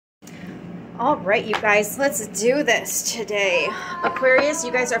All right, you guys, let's do this today. Aquarius,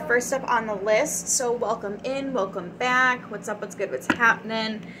 you guys are first up on the list, so welcome in, welcome back. What's up, what's good, what's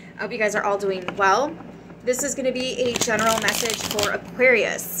happening? I hope you guys are all doing well. This is going to be a general message for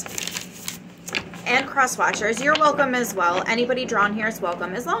Aquarius. And cross watchers, you're welcome as well. Anybody drawn here is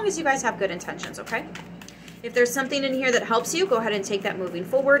welcome, as long as you guys have good intentions, okay? If there's something in here that helps you, go ahead and take that moving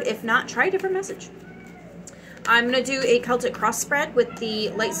forward. If not, try a different message. I'm going to do a Celtic cross spread with the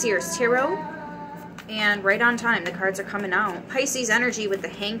Light Seers Tarot. And right on time, the cards are coming out. Pisces energy with the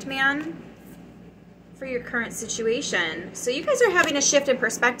Hanged Man for your current situation. So you guys are having a shift in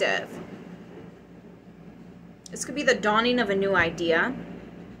perspective. This could be the dawning of a new idea.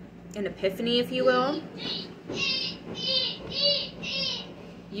 An epiphany, if you will.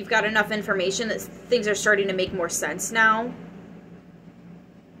 You've got enough information that things are starting to make more sense now.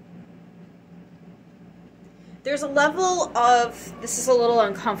 There's a level of, this is a little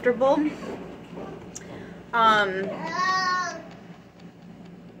uncomfortable. I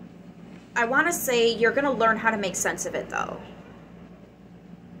want to say you're going to learn how to make sense of it, though.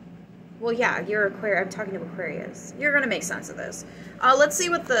 Well, yeah, you're Aquarius. I'm talking to Aquarius. You're going to make sense of this. Let's see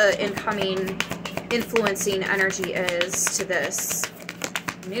what the incoming influencing energy is to this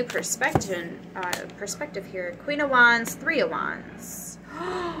new perspective here. Queen of Wands, Three of Wands.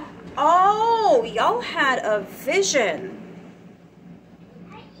 Oh, y'all had a vision.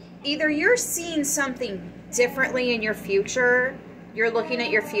 Either you're seeing something differently in your future, you're looking at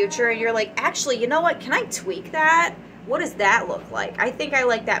your future and you're like, actually, you know what, can I tweak that? What does that look like? I think I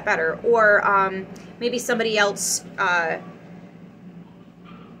like that better. Or maybe somebody else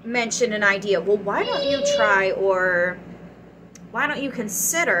mentioned an idea. Well, why don't you try, or why don't you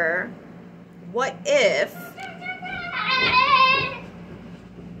consider, what if...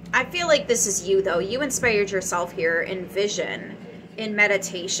 I feel like this is you, though. You inspired yourself here in vision, in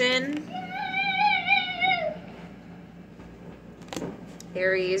meditation.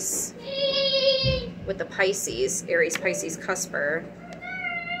 Aries with the Pisces. Aries, Pisces, cusper.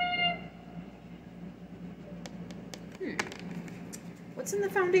 What's in the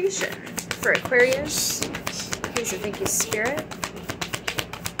foundation for Aquarius? Please and thank you, Spirit.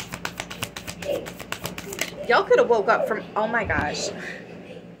 Y'all could have woke up from... Oh my gosh.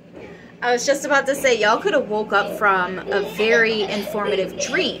 I was just about to say, y'all could have woke up from a very informative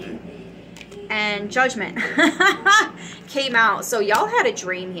dream. And Judgment came out. So y'all had a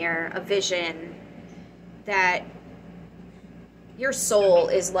dream here, a vision, that your soul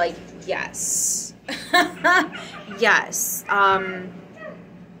is like, yes. Yes.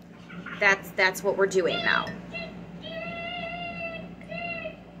 That's what we're doing now.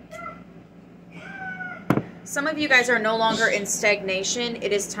 Some of you guys are no longer in stagnation.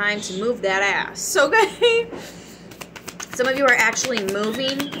 It is time to move that ass, okay? Some of you are actually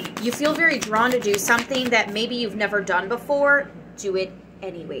moving. You feel very drawn to do something that maybe you've never done before. Do it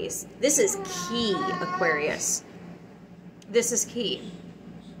anyways. This is key, Aquarius. This is key.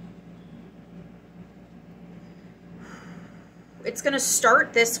 It's going to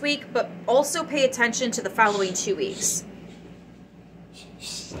start this week, but also pay attention to the following 2 weeks.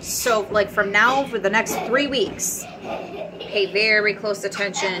 So, like, from now for the next 3 weeks, pay very close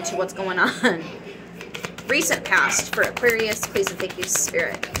attention to what's going on. Recent past for Aquarius, please and thank you,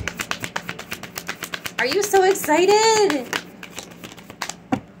 Spirit. Are you so excited?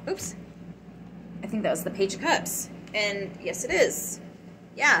 Oops. I think that was the Page of Cups. And yes, it is.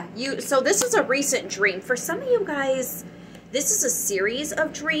 Yeah, so this is a recent dream. For some of you guys, this is a series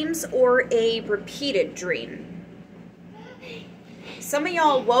of dreams or a repeated dream. Some of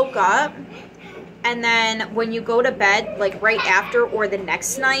y'all woke up, and then when you go to bed, like right after or the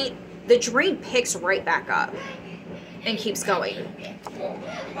next night, the dream picks right back up and keeps going.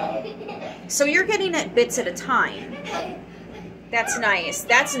 So you're getting it bits at a time. That's nice.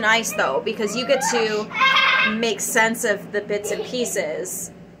 That's nice, though, because you get to make sense of the bits and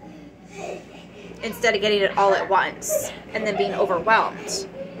pieces instead of getting it all at once and then being overwhelmed.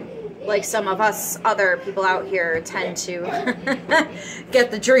 Like some of us other people out here tend to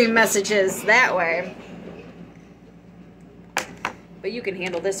get the dream messages that way. But you can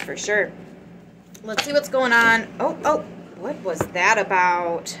handle this for sure. Let's see what's going on. Oh, what was that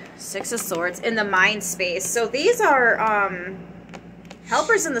about? Six of Swords in the mind space. So these are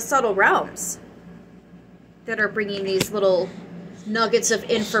helpers in the subtle realms that are bringing these little nuggets of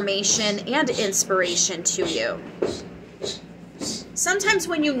information and inspiration to you. Sometimes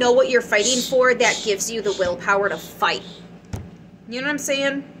when you know what you're fighting for, that gives you the willpower to fight. You know what I'm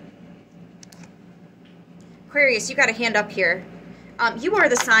saying? Aquarius, you got a hand up here. You are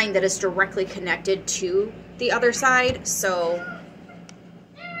the sign that is directly connected to the other side, so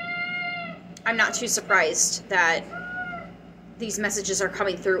I'm not too surprised that these messages are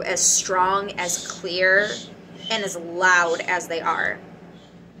coming through as strong, as clear, and as loud as they are.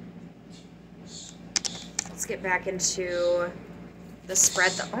 Let's get back into the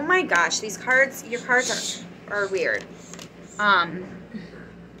spread. Oh my gosh, these cards, your cards are weird.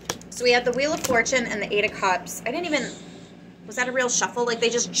 So we had the Wheel of Fortune and the Eight of Cups. I didn't even, was that a real shuffle? Like they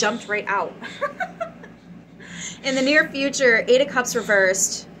just jumped right out. In the near future, Eight of Cups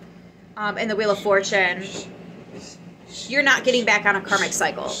reversed, and the Wheel of Fortune. You're not getting back on a karmic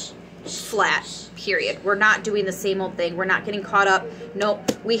cycle. Flat, period. We're not doing the same old thing. We're not getting caught up.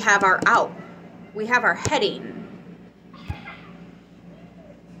 Nope. We have our out. We have our heading.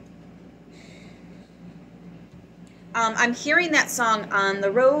 I'm hearing that song, On the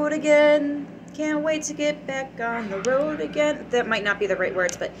Road Again. Can't wait to get back on the road again. That might not be the right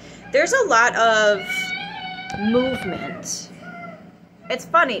words, but there's a lot of movement. It's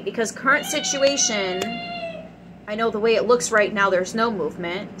funny because current situation, I know the way it looks right now, there's no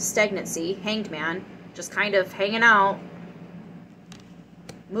movement, stagnancy, hanged man, just kind of hanging out,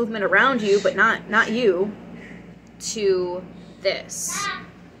 movement around you, but not you, to this.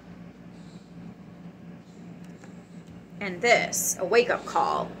 And this, a wake-up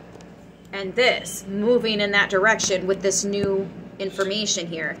call. And this, moving in that direction with this new information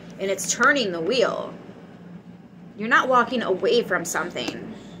here. And it's turning the wheel. You're not walking away from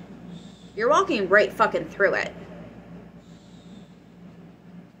something. You're walking right fucking through it.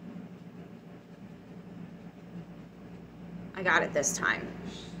 I got it this time.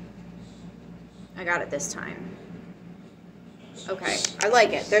 I got it this time. Okay, I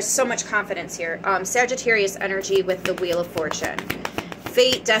like it. There's so much confidence here. Sagittarius energy with the Wheel of Fortune.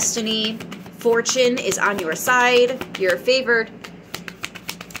 Fate, destiny, fortune is on your side. You're favored.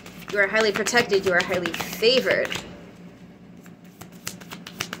 You are highly protected. You are highly favored.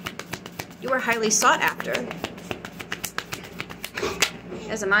 You are highly sought after.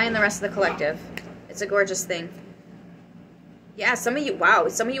 As am I and the rest of the collective. It's a gorgeous thing. Yeah, some of you, wow,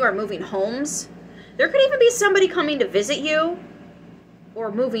 some of you are moving homes. There could even be somebody coming to visit you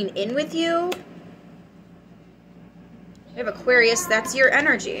or moving in with you. We have Aquarius, that's your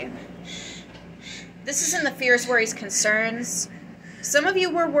energy. This is in the fears, worries, concerns. Some of you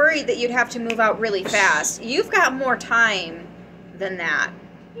were worried that you'd have to move out really fast. You've got more time than that.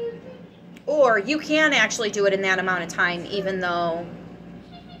 Or you can actually do it in that amount of time, even though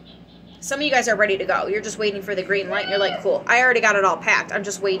some of you guys are ready to go. You're just waiting for the green light. And you're like, cool, I already got it all packed. I'm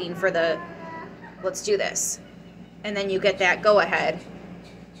just waiting for the, let's do this. And then you get that go ahead.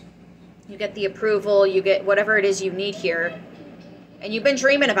 You get the approval. You get whatever it is you need here. And you've been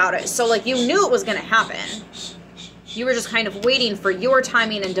dreaming about it. So like you knew it was going to happen. You were just kind of waiting for your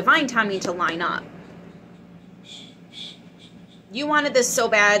timing and divine timing to line up. You wanted this so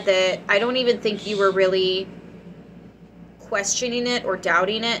bad that I don't even think you were really questioning it or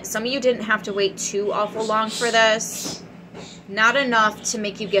doubting it. Some of you didn't have to wait too awful long for this. Not enough to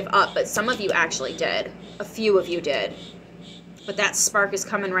make you give up, but some of you actually did. A few of you did. But that spark is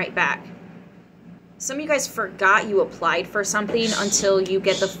coming right back. Some of you guys forgot you applied for something until you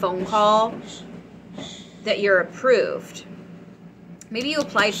get the phone call that you're approved. Maybe you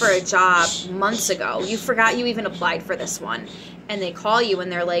applied for a job months ago. You forgot you even applied for this one. And they call you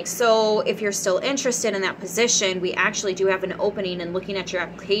and they're like, so if you're still interested in that position, we actually do have an opening, and looking at your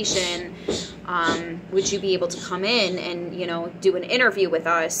application, would you be able to come in and, you know, do an interview with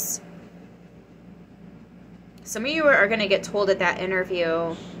us? Some of you are going to get told at that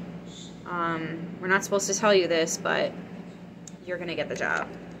interview, we're not supposed to tell you this, but you're going to get the job.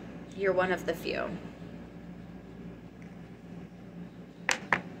 You're one of the few.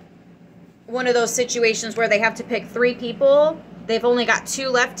 One of those situations where they have to pick 3 people. They've only got 2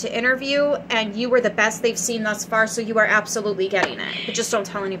 left to interview, and you were the best they've seen thus far, so you are absolutely getting it. But just don't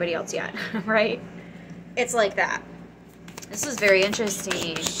tell anybody else yet, right? It's like that. This is very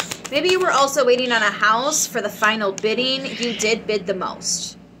interesting. Maybe you were also waiting on a house for the final bidding. You did bid the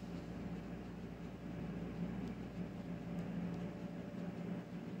most.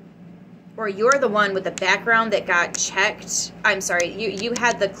 Or you're the one with the background that got checked. I'm sorry, you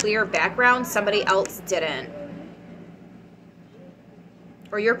had the clear background, somebody else didn't.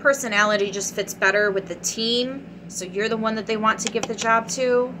 Or your personality just fits better with the team, so you're the one that they want to give the job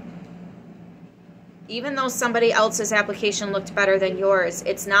to. Even though somebody else's application looked better than yours,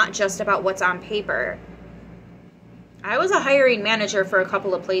 it's not just about what's on paper. I was a hiring manager for a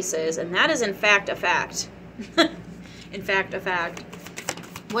couple of places, and that is in fact a fact. In fact, a fact.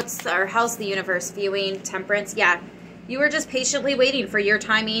 How's the universe viewing? Temperance? Yeah. You were just patiently waiting for your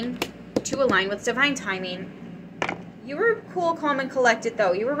timing to align with divine timing. You were cool, calm, and collected,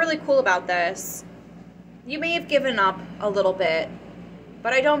 though. You were really cool about this. You may have given up a little bit,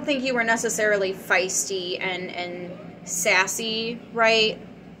 but I don't think you were necessarily feisty and sassy, right?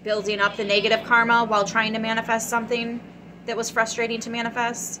 Building up the negative karma while trying to manifest something that was frustrating to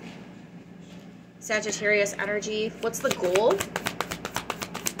manifest. Sagittarius energy. What's the goal?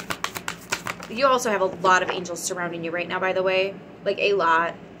 You also have a lot of angels surrounding you right now, by the way. Like, a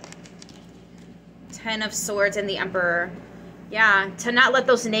lot. 10 of Swords and the Emperor. Yeah, to not let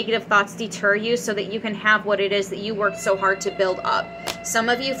those negative thoughts deter you so that you can have what it is that you worked so hard to build up. Some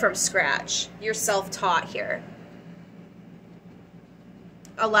of you from scratch. You're self-taught here.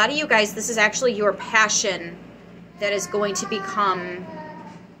 A lot of you guys, this is actually your passion that is going to become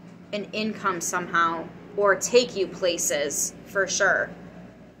an income somehow, or take you places for sure.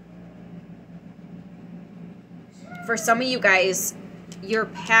 For some of you guys, your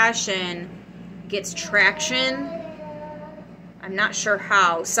passion gets traction. I'm not sure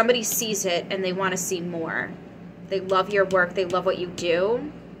how. Somebody sees it and they want to see more. They love your work. They love what you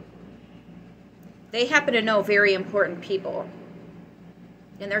do. They happen to know very important people.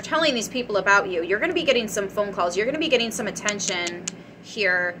 And they're telling these people about you. You're going to be getting some phone calls. You're going to be getting some attention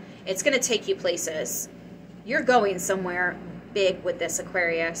here. It's going to take you places. You're going somewhere big with this,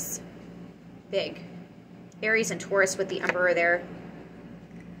 Aquarius. Big. Aries and Taurus with the Emperor there.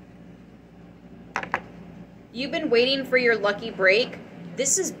 You've been waiting for your lucky break.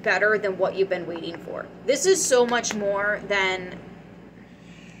 This is better than what you've been waiting for. This is so much more than...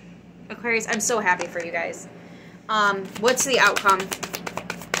 Aquarius, I'm so happy for you guys. What's the outcome?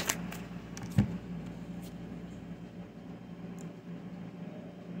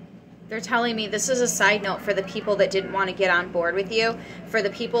 They're telling me this is a side note for the people that didn't want to get on board with you, for the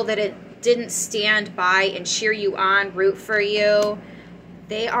people that didn't stand by and cheer you on, root for you.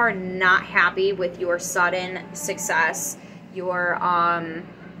 They are not happy with your sudden success, your,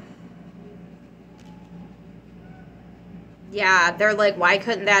 yeah, they're like, why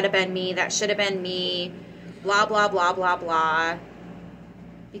couldn't that have been me? That should have been me, blah, blah, blah, blah, blah,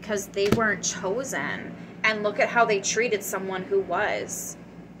 because they weren't chosen. And look at how they treated someone who was.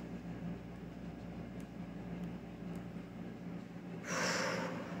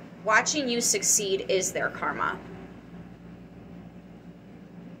 Watching you succeed is their karma.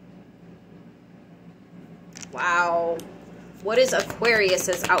 Wow. What is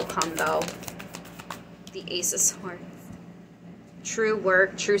Aquarius's outcome, though? The Ace of Swords. True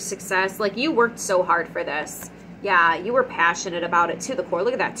work, true success. Like, you worked so hard for this. Yeah, you were passionate about it to the core.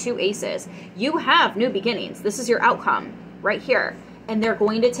 Look at that, 2 aces. You have new beginnings. This is your outcome right here. And they're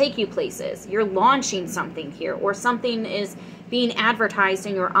going to take you places. You're launching something here, or something is being advertised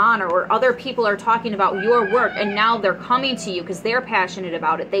in your honor, or other people are talking about your work, and now they're coming to you because they're passionate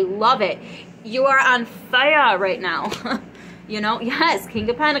about it. They love it. You are on fire right now. You know, yes, King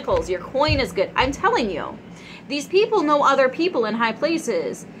of Pentacles. Your coin is good. I'm telling you, these people know other people in high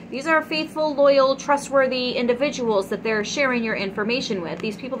places. These are faithful, loyal, trustworthy individuals that they're sharing your information with.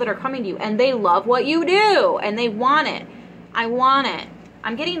 These people that are coming to you, and they love what you do, and they want it. I want it.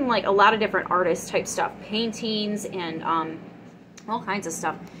 I'm getting like a lot of different artist type stuff, paintings and all kinds of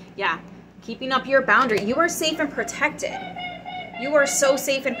stuff. Yeah, keeping up your boundary. You are safe and protected. You are so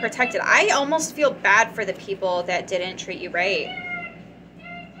safe and protected. I almost feel bad for the people that didn't treat you right.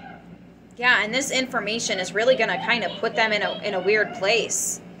 Yeah, and this information is really going to kind of put them in a weird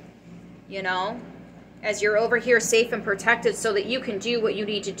place, you know? As you're over here safe and protected so that you can do what you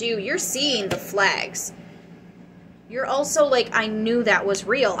need to do, you're seeing the flags. You're also like, I knew that was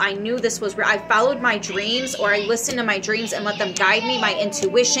real. I knew this was real. I followed my dreams, or I listened to my dreams and let them guide me, my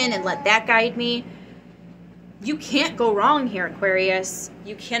intuition, and let that guide me. You can't go wrong here, Aquarius.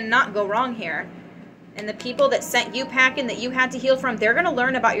 You cannot go wrong here. And the people that sent you packing that you had to heal from, they're going to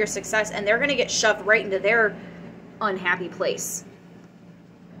learn about your success, and they're going to get shoved right into their unhappy place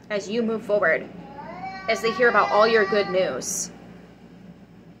as you move forward, as they hear about all your good news.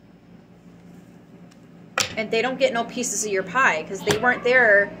 And they don't get no pieces of your pie because they weren't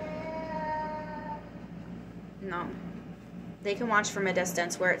there. No. They can watch from a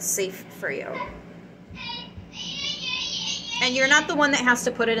distance where it's safe for you. And you're not the one that has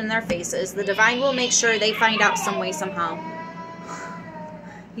to put it in their faces. The divine will make sure they find out some way, somehow.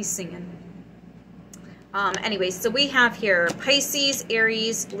 He's singing. Anyways, so we have here Pisces,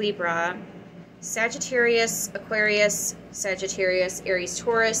 Aries, Libra, Sagittarius, Aquarius, Sagittarius, Aries,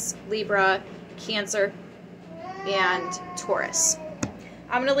 Taurus, Libra, Cancer, and Taurus.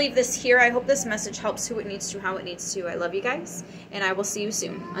 I'm going to leave this here. I hope this message helps who it needs to, how it needs to. I love you guys, and I will see you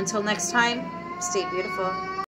soon. Until next time, stay beautiful.